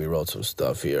wrote some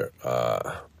stuff here.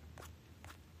 A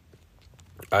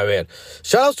ver.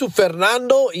 Shout outs to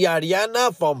Fernando y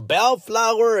Ariana from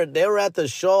Bellflower, and they were at the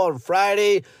show on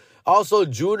Friday. Also,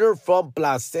 Junior from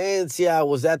Placencia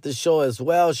was at the show as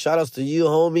well. Shout outs to you,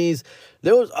 homies.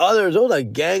 There was others. There was a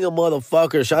gang of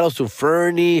motherfuckers. Shout outs to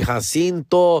Fernie,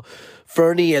 Jacinto.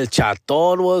 Fernie El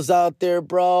Chaton was out there,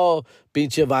 bro.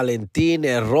 Pinche Valentín,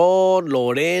 Herron,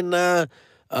 Lorena.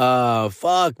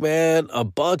 Fuck, man. A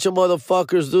bunch of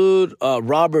motherfuckers, dude.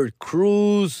 Robert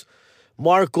Cruz,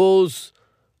 Marcos,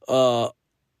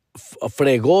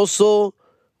 Fregoso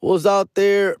was out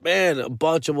there. Man, a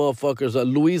bunch of motherfuckers.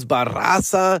 Luis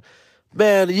Barraza.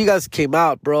 Man, you guys came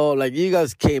out, bro. Like, you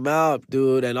guys came out,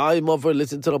 dude. And all you motherfuckers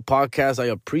listen to the podcast. I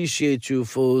appreciate you,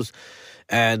 fools.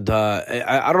 And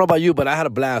I don't know about you, but I had a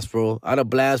blast, bro. I had a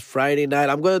blast Friday night.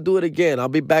 I'm going to do it again. I'll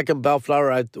be back in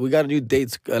Bellflower. We got a new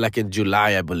dates like in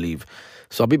July, I believe.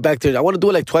 So I'll be back there. I want to do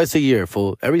it like twice a year,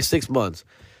 fool. Every 6 months.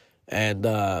 And,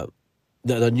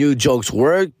 the new jokes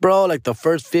worked, bro. Like the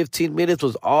first 15 minutes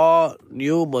was all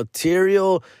new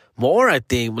material. More, I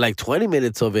think, like 20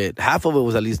 minutes of it. Half of it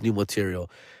was at least new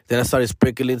material. Then I started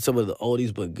sprinkling some of the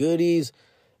oldies but goodies.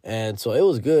 And so it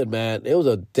was good, man. It was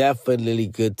a definitely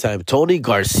good time. Tony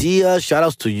Garcia, shout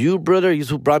outs to you, brother. You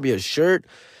who brought me a shirt.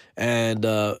 And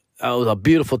it was a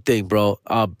beautiful thing, bro.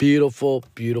 A beautiful,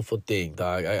 beautiful thing,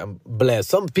 dog. I'm blessed.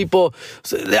 Some people,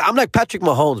 I'm like Patrick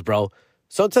Mahomes, bro.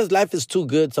 Sometimes life is too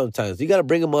good sometimes. You got to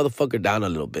bring a motherfucker down a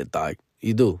little bit, dog.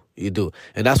 You do. You do.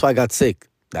 And that's why I got sick.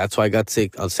 That's why I got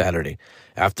sick on Saturday.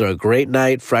 After a great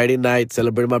night, Friday night,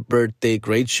 celebrating my birthday,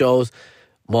 great shows,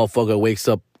 motherfucker wakes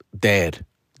up dead.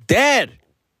 Dead!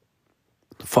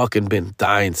 Fucking been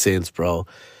dying since, bro.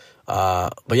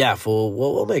 But yeah, fool,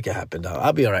 we'll make it happen, dog.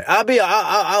 I'll be all right.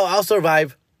 I'll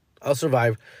survive. I'll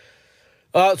survive.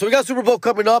 So we got Super Bowl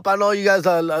coming up. I know you guys,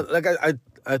 like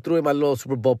I threw in my little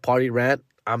Super Bowl party rant.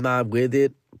 I'm not with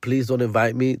it. Please don't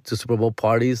invite me to Super Bowl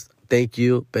parties. Thank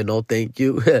you, but no thank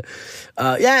you.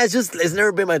 Yeah, it's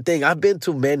never been my thing. I've been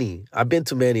to many,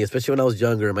 especially when I was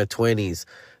younger, in my 20s.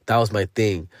 That was my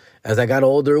thing. As I got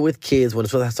older with kids, when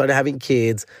I started having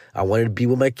kids, I wanted to be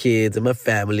with my kids and my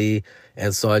family.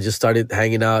 And so I just started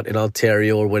hanging out in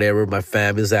Ontario or whatever my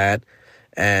fam is at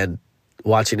and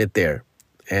watching it there.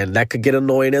 And that could get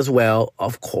annoying as well,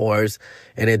 of course.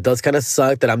 And it does kind of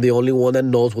suck that I'm the only one that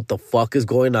knows what the fuck is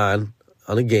going on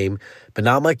the game. But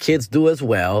now my kids do as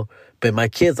well. But my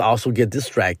kids also get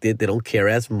distracted. They don't care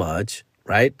as much,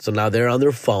 right? So now they're on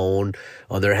their phone,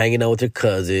 or they're hanging out with their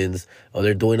cousins, or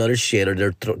they're doing other shit, or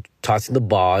they're tossing the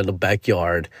ball in the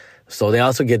backyard. So they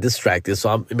also get distracted.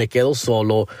 So me quedo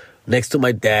solo next to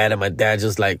my dad, and my dad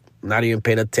just like not even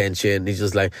paying attention. He's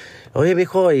just like, oye,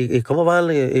 mijo, ¿y cómo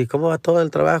va todo el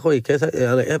trabajo? ¿Y qué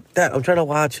es? Dad, I'm trying to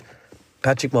watch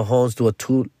Patrick Mahomes do a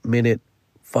 2-minute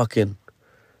fucking,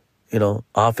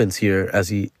 offense here as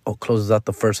he closes out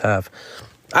the first half.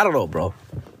 I don't know, bro.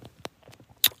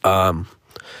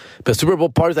 But Super Bowl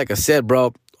parties, like I said,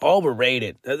 bro,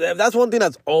 overrated. That's one thing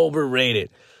that's overrated.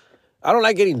 I don't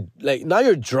like getting, now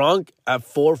you're drunk at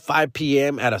 4, 5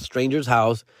 p.m. at a stranger's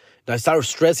house. And I start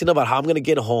stressing about how I'm going to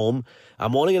get home.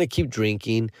 I'm only going to keep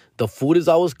drinking. The food is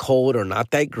always cold or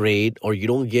not that great, or you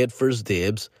don't get first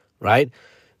dibs, right?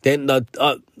 Then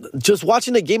just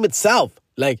watching the game itself,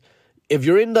 if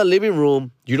you're in the living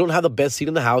room, you don't have the best seat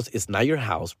in the house, it's not your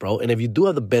house, bro. And if you do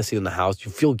have the best seat in the house,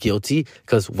 you feel guilty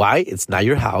because why? It's not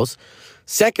your house.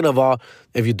 Second of all,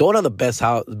 if you don't have the best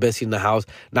seat in the house,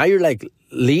 now you're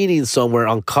leaning somewhere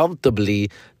uncomfortably,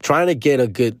 trying to get a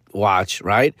good watch,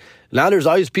 right? Now there's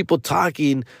all these people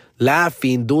talking,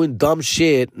 laughing, doing dumb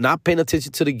shit, not paying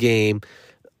attention to the game,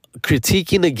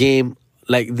 critiquing the game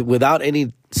without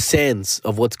any sense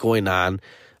of what's going on.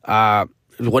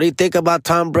 What do you think about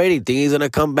Tom Brady? Think he's going to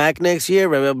come back next year?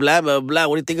 Blah, blah, blah, blah.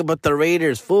 What do you think about the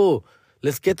Raiders? Fool.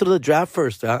 Let's get to the draft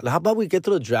first. How about we get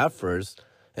to the draft first,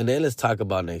 and then let's talk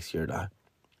about next year, dog.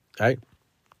 All right?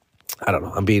 I don't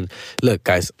know. Look,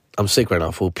 guys, I'm sick right now,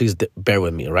 fool. Please bear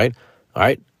with me, all right? All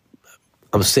right?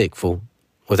 I'm sick, fool.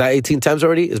 Was that 18 times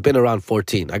already? It's been around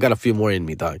 14. I got a few more in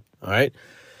me, dog. All right?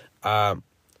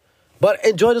 But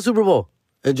enjoy the Super Bowl.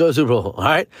 Enjoy the Super Bowl, all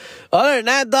right? Other than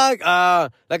that,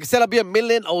 dog, like I said, I'll be at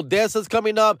Midland. Odessa's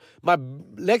coming up. My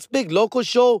next big local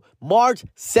show, March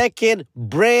 2nd,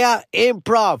 Brea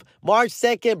Improv. March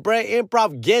 2nd, Brea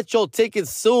Improv. Get your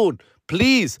tickets soon,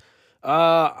 please.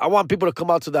 I want people to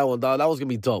come out to that one, dog. That one's going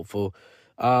to be dope, fool.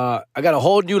 I got a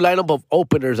whole new lineup of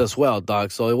openers as well,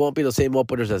 dog. So it won't be the same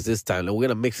openers as this time. We're going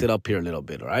to mix it up here a little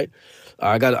bit, all right?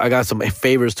 I got some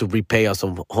favors to repay on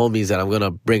some homies that I'm going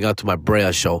to bring out to my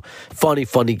Brea show.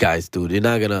 Funny guys, dude. You're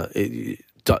not going to...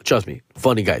 Trust me.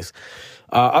 Funny guys.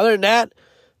 Other than that,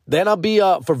 then I'll be...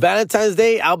 for Valentine's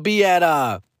Day, I'll be at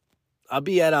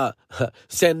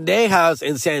Sendejas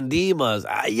and San Dimas.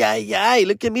 Ay.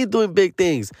 Look at me doing big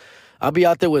things. I'll be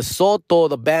out there with Soto,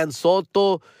 the band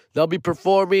Soto. They'll be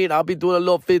performing. I'll be doing a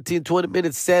little 15,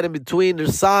 20-minute set in between their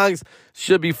songs.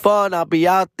 Should be fun. I'll be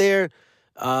out there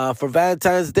for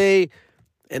Valentine's Day.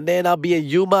 And then I'll be in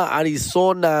Yuma,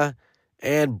 Arizona,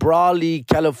 and Brawley,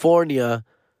 California,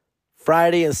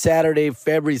 Friday and Saturday,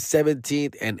 February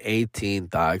 17th and 18th,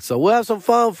 dog. So we'll have some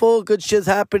fun, fool. Good shit's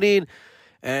happening.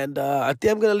 And I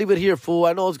think I'm going to leave it here, fool.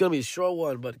 I know it's going to be a short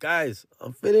one, but guys,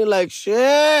 I'm feeling like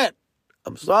shit.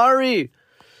 I'm sorry.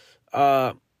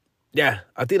 Yeah,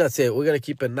 I think that's it. We're going to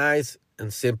keep it nice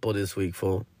and simple this week,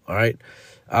 fool. All right?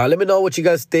 Let me know what you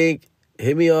guys think.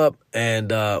 Hit me up,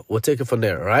 and we'll take it from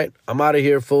there, all right? I'm out of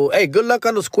here, fool. Hey, good luck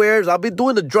on the squares. I'll be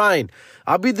doing the drawing.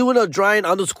 I'll be doing a drawing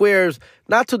on the squares.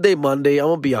 Not today, Monday. I'm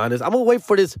going to be honest. I'm going to wait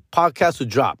for this podcast to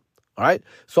drop, all right?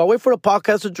 So I'll wait for the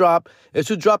podcast to drop. It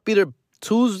should drop either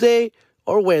Tuesday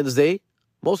or Wednesday.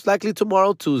 Most likely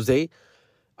tomorrow, Tuesday.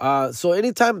 So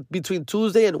anytime between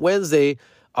Tuesday and Wednesday,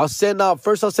 I'll send an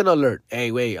alert.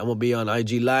 Hey, wait, I'm going to be on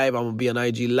IG Live.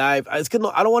 I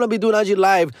don't want to be doing IG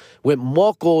Live with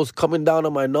mocos coming down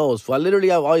on my nose. Fool. I literally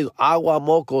have all these agua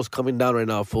mocos coming down right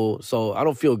now, fool. So I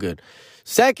don't feel good.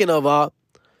 Second of all,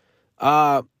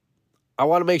 I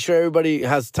want to make sure everybody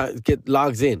has time,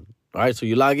 logs in. All right, so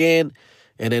you log in,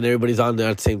 and then everybody's on there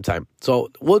at the same time. So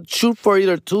we'll shoot for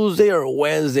either Tuesday or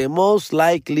Wednesday. Most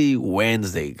likely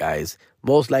Wednesday, guys.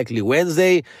 Most likely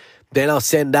Wednesday. Then I'll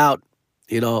send out,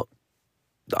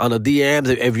 on the DMs.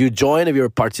 If you join, if you're a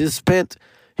participant,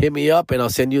 hit me up, and I'll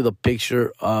send you the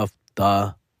picture of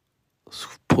the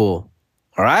pool.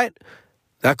 All right?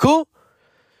 That cool?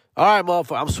 All right,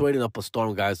 motherfucker. I'm sweating up a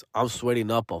storm, guys. I'm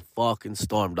sweating up a fucking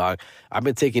storm, dog. I've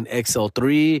been taking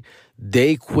XL3,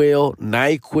 Dayquil,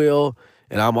 NyQuil,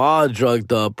 and I'm all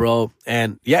drugged up, bro.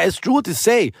 And yeah, it's true what they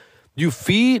say.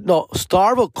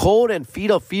 Starve a cold and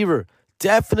feed a fever.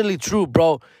 Definitely true,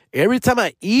 bro. Every time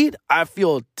I eat, I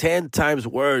feel 10 times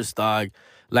worse, dog.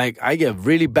 Like, I get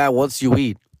really bad once you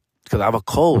eat because I have a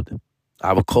cold.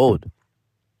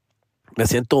 Me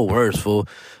siento worse, fool.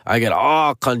 I get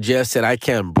all congested. I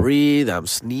can't breathe. I'm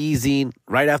sneezing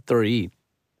right after I eat.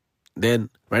 Then,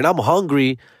 right now I'm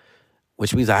hungry,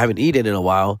 which means I haven't eaten in a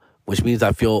while, which means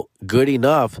I feel good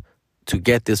enough to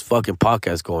get this fucking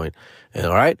podcast going. And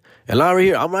all right? And I'm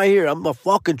right here. I'm a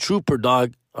fucking trooper,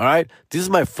 dog. All right? This is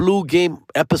my flu game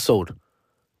episode.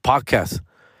 Podcast.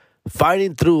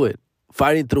 Fighting through it,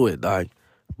 dog.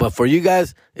 But for you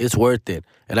guys, it's worth it.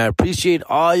 And I appreciate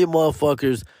all you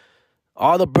motherfuckers,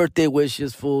 all the birthday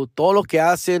wishes, fool. Todo lo que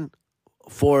hacen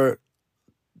for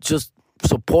just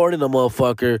supporting a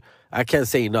motherfucker. I can't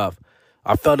say enough.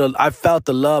 I felt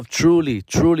the love, truly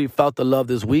felt the love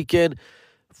this weekend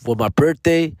for my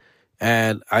birthday.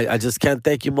 And I just can't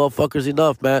thank you motherfuckers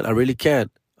enough, man. I really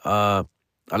can't.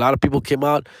 A lot of people came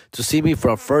out to see me for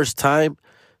a first time.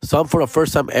 Some for the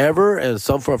first time ever, and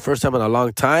some for the first time in a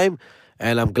long time.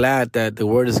 And I'm glad that the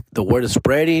word is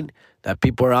spreading, that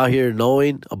people are out here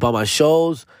knowing about my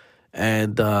shows.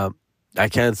 And I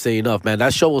can't say enough, man.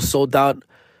 That show was sold out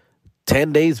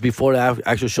 10 days before the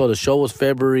actual show. The show was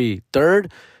February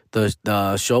 3rd.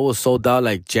 The show was sold out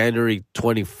like January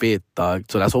 25th, dog.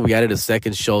 So that's when we added a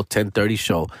second show, 10:30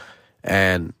 show.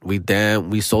 And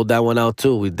we sold that one out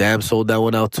too. Sold that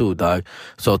one out too, dog.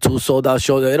 So 2 sold out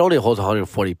shows. It only holds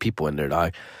 140 people in there,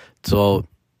 dog. So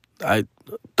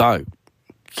dog,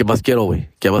 ¿qué más quiero, güey?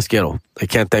 ¿Qué más quiero? I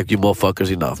can't thank you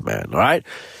motherfuckers enough, man. All right?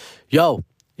 Yo,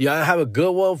 y'all have a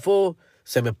good one, fool.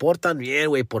 Se me portan bien,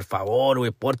 güey. Por favor, güey.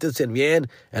 Pórtense bien.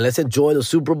 And let's enjoy the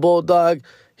Super Bowl, dog.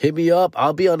 Hit me up.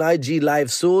 I'll be on IG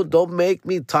Live soon. Don't make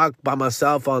me talk by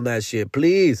myself on that shit.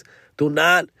 Please, do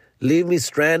not leave me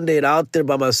stranded out there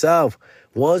by myself.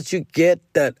 Once you get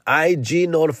that IG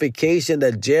notification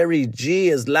that Jerry G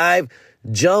is live,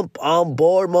 jump on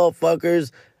board,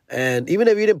 motherfuckers. And even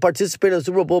if you didn't participate in the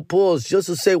Super Bowl pools, just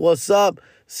to say what's up,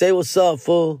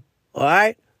 fool. All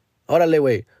right? Órale,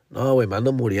 güey. No, güey, me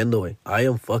ando muriendo, güey. I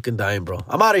am fucking dying, bro.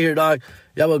 I'm out of here, dog.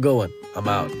 Y'all have a good one. I'm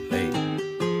out. Hey.